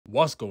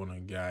What's going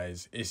on,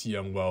 guys? It's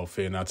Young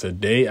Welfare. Now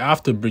today I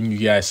have to bring you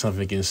guys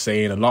something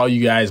insane. A lot of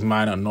you guys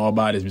might not know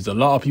about this because a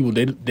lot of people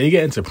they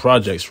get into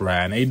projects,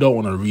 right, and they don't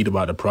want to read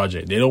about the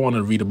project. They don't want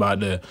to read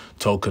about the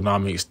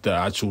tokenomics, the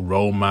actual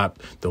roadmap,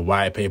 the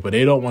white paper.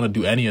 They don't want to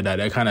do any of that.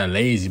 They're kind of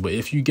lazy. But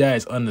if you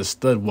guys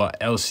understood what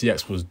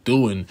LCX was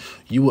doing,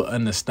 you will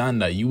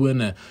understand that you're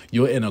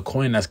in a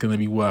coin that's gonna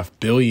be worth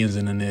billions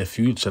in the near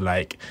future.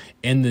 Like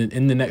in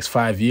the next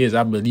 5 years,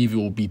 I believe it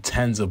will be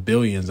tens of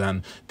billions,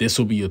 and this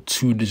will be a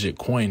 2-digit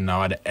coin.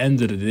 Now, at the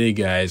end of the day,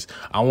 guys,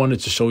 I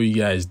wanted to show you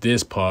guys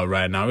this part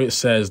right now. It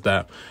says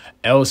that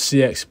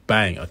LCX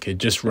Bank, okay,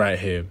 just right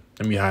here.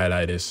 Let me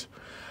highlight this.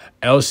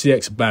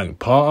 LCX Bank,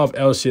 part of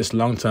LCX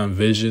long-term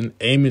vision,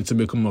 aiming to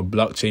become a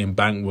blockchain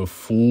bank with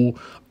full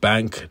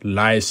bank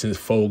license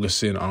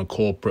focusing on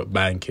corporate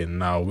banking.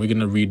 Now, we're going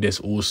to read this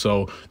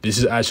also. This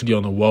is actually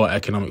on the World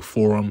Economic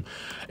Forum.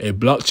 A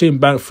blockchain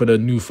bank for the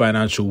new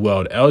financial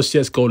world.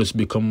 LCX goal is to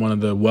become one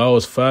of the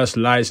world's first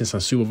licensed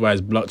and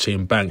supervised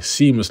blockchain banks,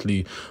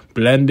 seamlessly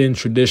blending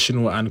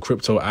traditional and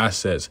crypto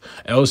assets.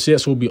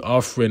 LCX will be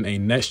offering a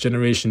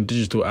next-generation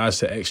digital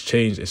asset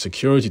exchange, a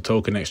security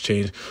token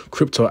exchange,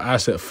 crypto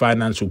asset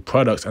financial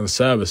products and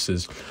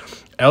services.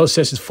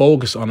 LCX is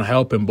focused on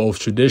helping both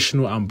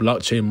traditional and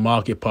blockchain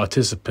market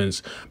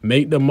participants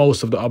make the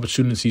most of the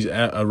opportunities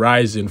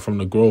arising from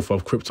the growth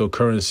of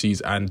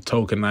cryptocurrencies and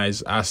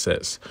tokenized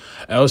assets.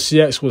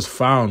 LCX was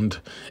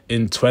founded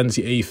in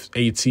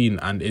 2018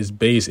 and is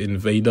based in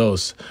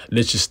Vados,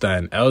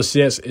 Liechtenstein.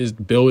 LCX is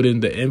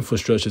building the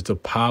infrastructure to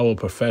power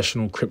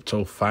professional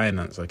crypto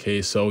finance.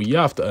 Okay, so you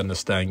have to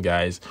understand,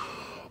 guys,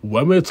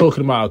 when we're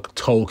talking about a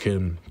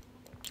token,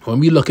 when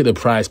we look at the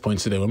price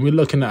point today, when we're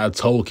looking at a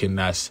token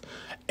that's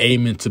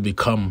aiming to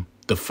become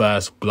the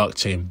first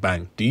blockchain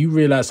bank, do you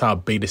realize how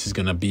big this is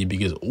going to be?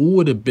 Because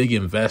all the big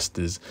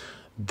investors,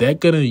 they're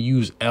going to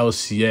use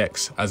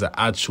LCX as an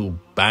actual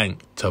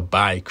bank to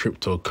buy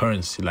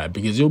cryptocurrency, like,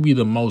 because it'll be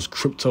the most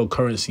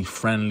cryptocurrency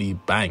friendly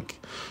bank.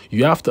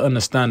 You have to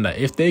understand that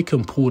if they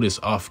can pull this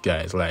off,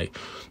 guys, like,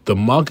 the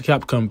market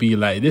cap can be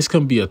like, this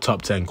can be a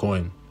top 10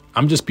 coin.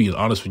 I'm just being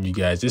honest with you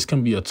guys. This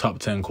can be a top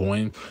 10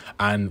 coin,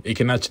 and it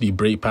can actually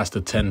break past the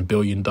 $10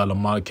 billion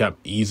market cap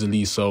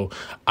easily. So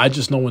I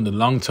just know in the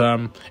long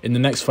term, in the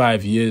next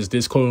 5 years,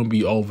 this coin will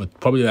be over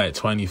probably like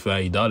 $20,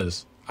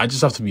 $30. I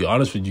just have to be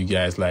honest with you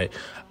guys. Like,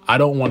 I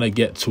don't want to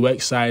get too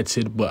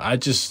excited,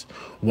 but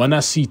when I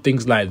see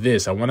things like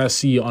this, and when I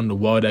see it on the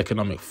World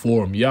Economic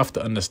Forum, you have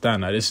to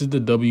understand that this is the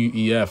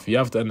WEF. You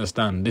have to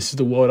understand this is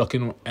the World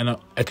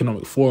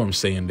Economic Forum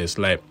saying this.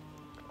 Like,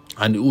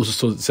 and it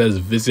also says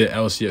visit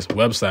LCX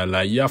website.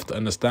 Like, you have to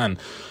understand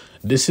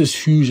this is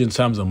huge in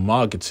terms of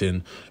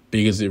marketing,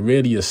 because it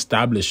really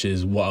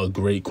establishes what a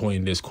great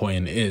coin this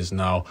coin is.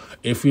 Now,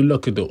 if we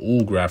look at the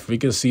all graph, we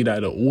can see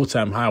that the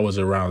all-time high was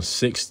around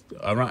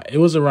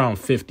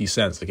 50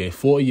 cents, okay,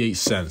 48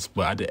 cents.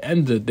 But at the end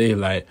of the day,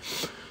 like,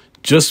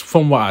 just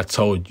from what I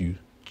told you,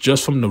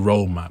 just from the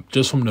roadmap,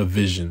 just from the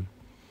vision,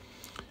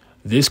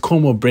 this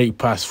coin will break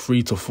past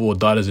 $3 to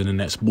 $4 in the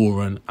next bull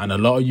run, and a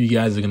lot of you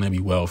guys are going to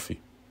be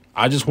wealthy.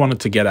 I just wanted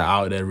to get it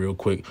out there real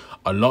quick.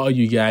 A lot of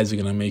you guys are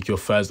going to make your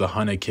first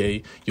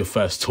 100K, your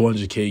first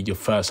 200K, your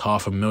first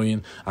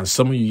 $500,000, and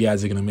some of you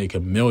guys are going to make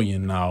 $1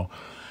 million. Now,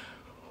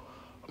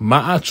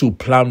 my actual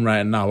plan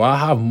right now, I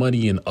have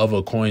money in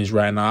other coins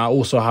right now. I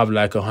also have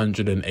like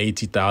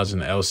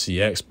 180,000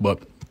 LCX, but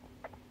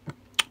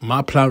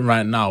my plan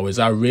right now is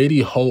I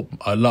really hope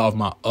a lot of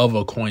my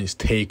other coins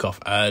take off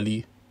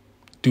early,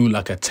 do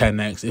like a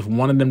 10x. If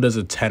one of them does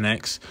a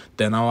 10x,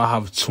 then I'll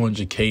have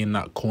 200K in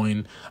that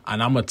coin,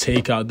 and I'm gonna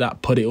take out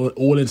that, put it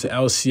all into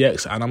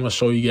LCX, and I'm gonna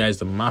show you guys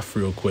the math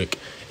real quick.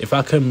 If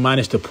I can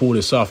manage to pull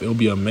this off, it'll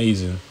be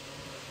amazing.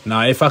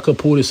 Now, if I could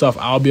pull this off,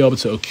 I'll be able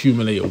to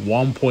accumulate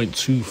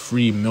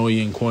 1.23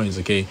 million coins,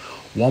 okay,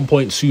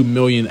 1.2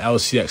 million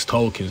LCX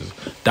tokens.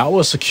 That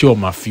will secure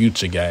my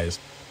future, guys.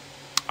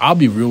 I'll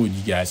be real with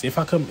you guys.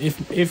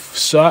 If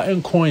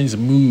certain coins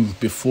move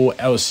before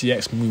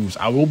LCX moves,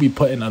 I will be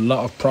putting a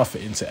lot of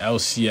profit into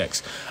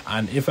LCX.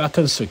 And if I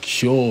can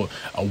secure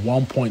a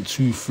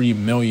 1.23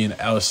 million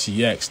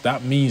LCX,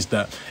 that means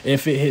that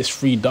if it hits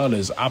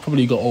 $3, I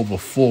probably got over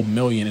 4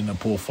 million in the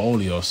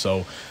portfolio.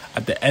 So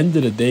at the end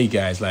of the day,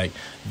 guys, like,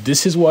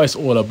 this is what it's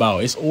all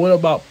about. It's all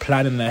about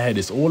planning ahead.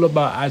 It's all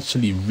about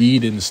actually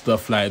reading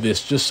stuff like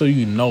this, just so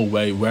you know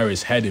where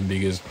it's heading,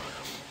 because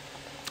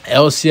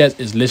LCX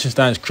is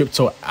Liechtenstein's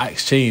crypto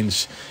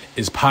exchange,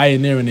 is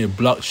pioneering a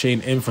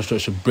blockchain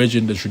infrastructure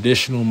bridging the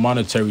traditional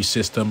monetary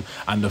system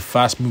and the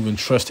fast-moving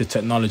trusted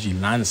technology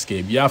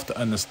landscape. You have to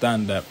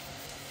understand that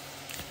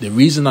the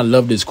reason I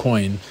love this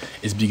coin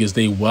is because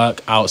they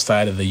work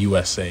outside of the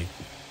USA.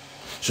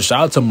 So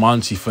shout out to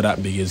Monty for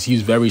that, because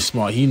he's very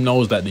smart. He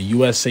knows that the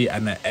USA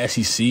and the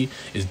SEC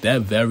they're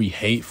very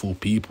hateful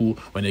people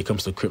when it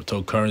comes to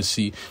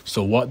cryptocurrency.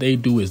 So what they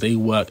do is they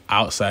work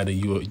outside the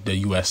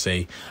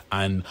USA,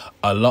 and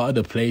a lot of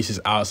the places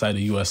outside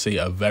the USA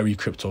are very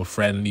crypto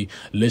friendly.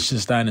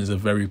 Liechtenstein is a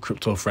very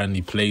crypto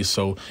friendly place,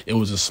 so it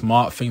was a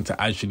smart thing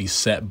to actually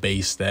set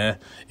base there.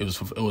 It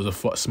was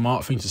a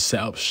smart thing to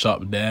set up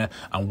shop there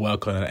and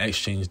work on an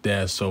exchange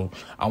there. So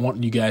I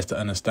want you guys to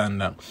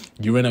understand that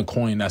you're in a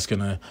coin that's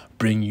gonna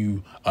bring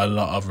you a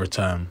lot of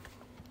return.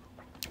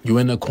 You're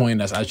in a coin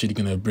that's actually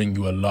going to bring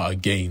you a lot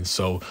of gains.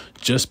 So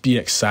just be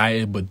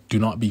excited, but do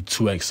not be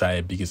too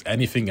excited, because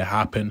anything can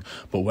happen.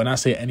 But when I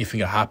say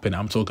anything can happen,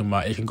 I'm talking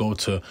about it can go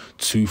to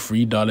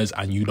 $2-3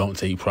 and you don't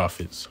take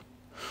profits.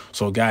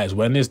 So guys,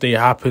 when this day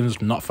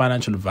happens, not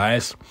financial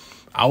advice,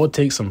 I would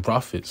take some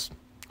profits.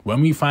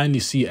 When we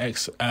finally see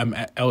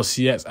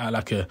LCX at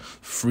like a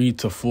 $3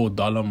 to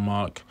 $4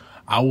 mark,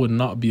 I would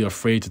not be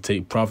afraid to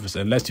take profits,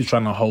 unless you're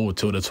trying to hold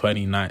till the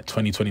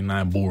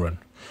 2029 bull run.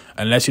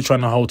 Unless you're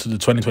trying to hold to the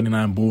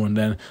 2029 bull run,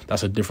 then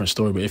that's a different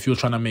story. But if you're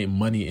trying to make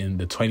money in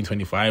the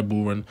 2025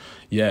 bull run,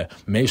 yeah,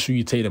 make sure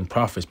you take them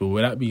profits. But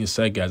with that being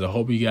said, guys, I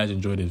hope you guys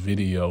enjoyed this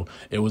video.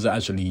 It was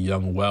actually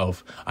Young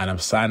Wealth, and I'm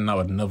signing out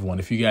with another one.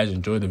 If you guys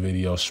enjoyed the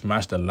video,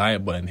 smash the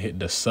like button, hit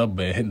the sub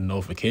button, hit the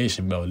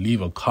notification bell,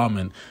 leave a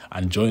comment,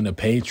 and join the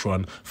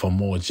Patreon for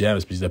more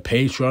gems, because the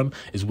Patreon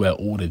is where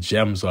all the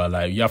gems are.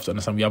 Like, you have to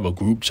understand, we have a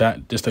group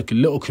chat, just like a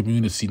little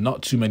community,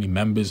 not too many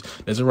members.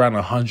 There's around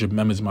 100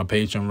 members in my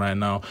Patreon right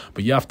now.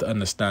 But you have to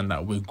understand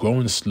that we're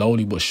growing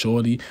slowly but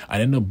surely.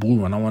 And in the bull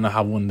run, I want to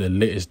have one of the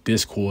latest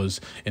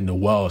discords in the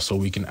world, so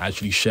we can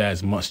actually share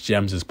as much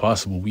gems as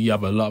possible. We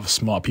have a lot of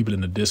smart people in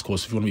the Discord.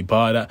 So if you want to be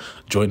part of that,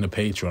 join the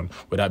Patreon.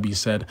 With that being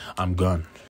said, I'm gone.